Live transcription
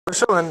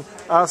Social and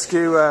ask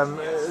you,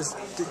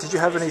 did you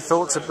have any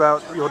thoughts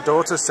about your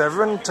daughter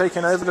Severin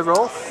taking over the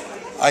role?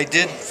 I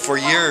did. For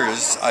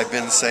years, I've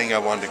been saying I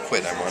wanted to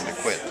quit.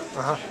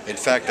 In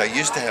fact, I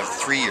used to have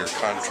 3-year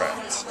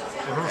contracts.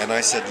 And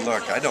I said,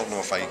 look, I don't know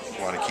if I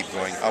want to keep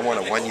going. I want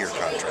a 1-year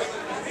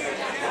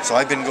contract. So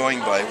I've been going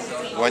by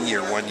 1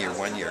 year, 1 year,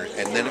 1 year.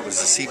 And then it was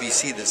the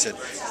CBC that said,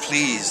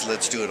 please,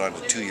 let's do it on a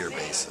 2-year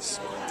basis.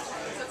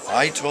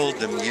 I told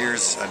them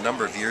a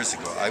number of years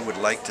ago, I would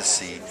like to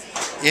see,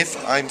 if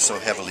I'm so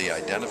heavily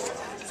identified,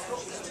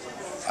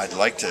 I'd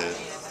like to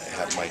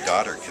have my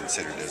daughter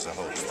considered as a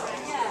host.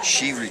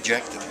 She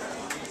rejected it.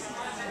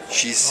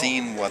 She's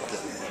seen what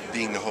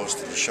being the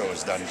host of the show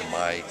has done to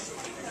my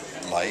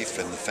life,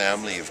 and the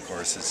family, of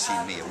course, has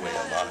seen me away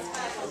a lot.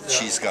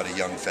 She's got a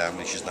young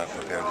family. She's not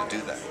prepared to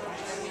do that.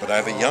 But I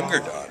have a younger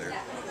daughter,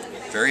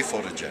 very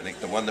photogenic,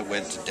 the one that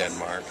went to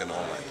Denmark and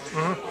all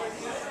that.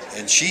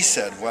 And she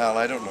said, well,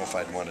 I don't know if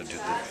I'd want to do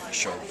the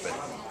show, but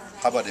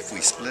how about if we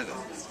split it?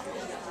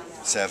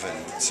 Sev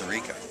and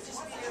Sarika.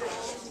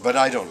 But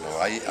I don't know.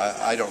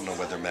 I don't know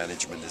whether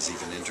management is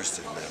even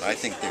interested in that. I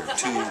think they're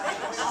two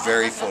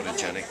very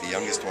photogenic. The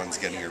youngest one's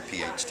getting her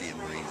PhD in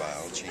marine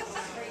biology.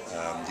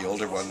 The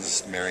older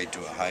one's married to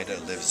a Haida,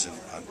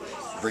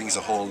 brings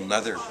a whole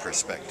nother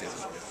perspective.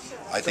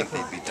 I think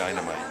they'd be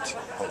dynamite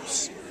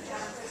hosts.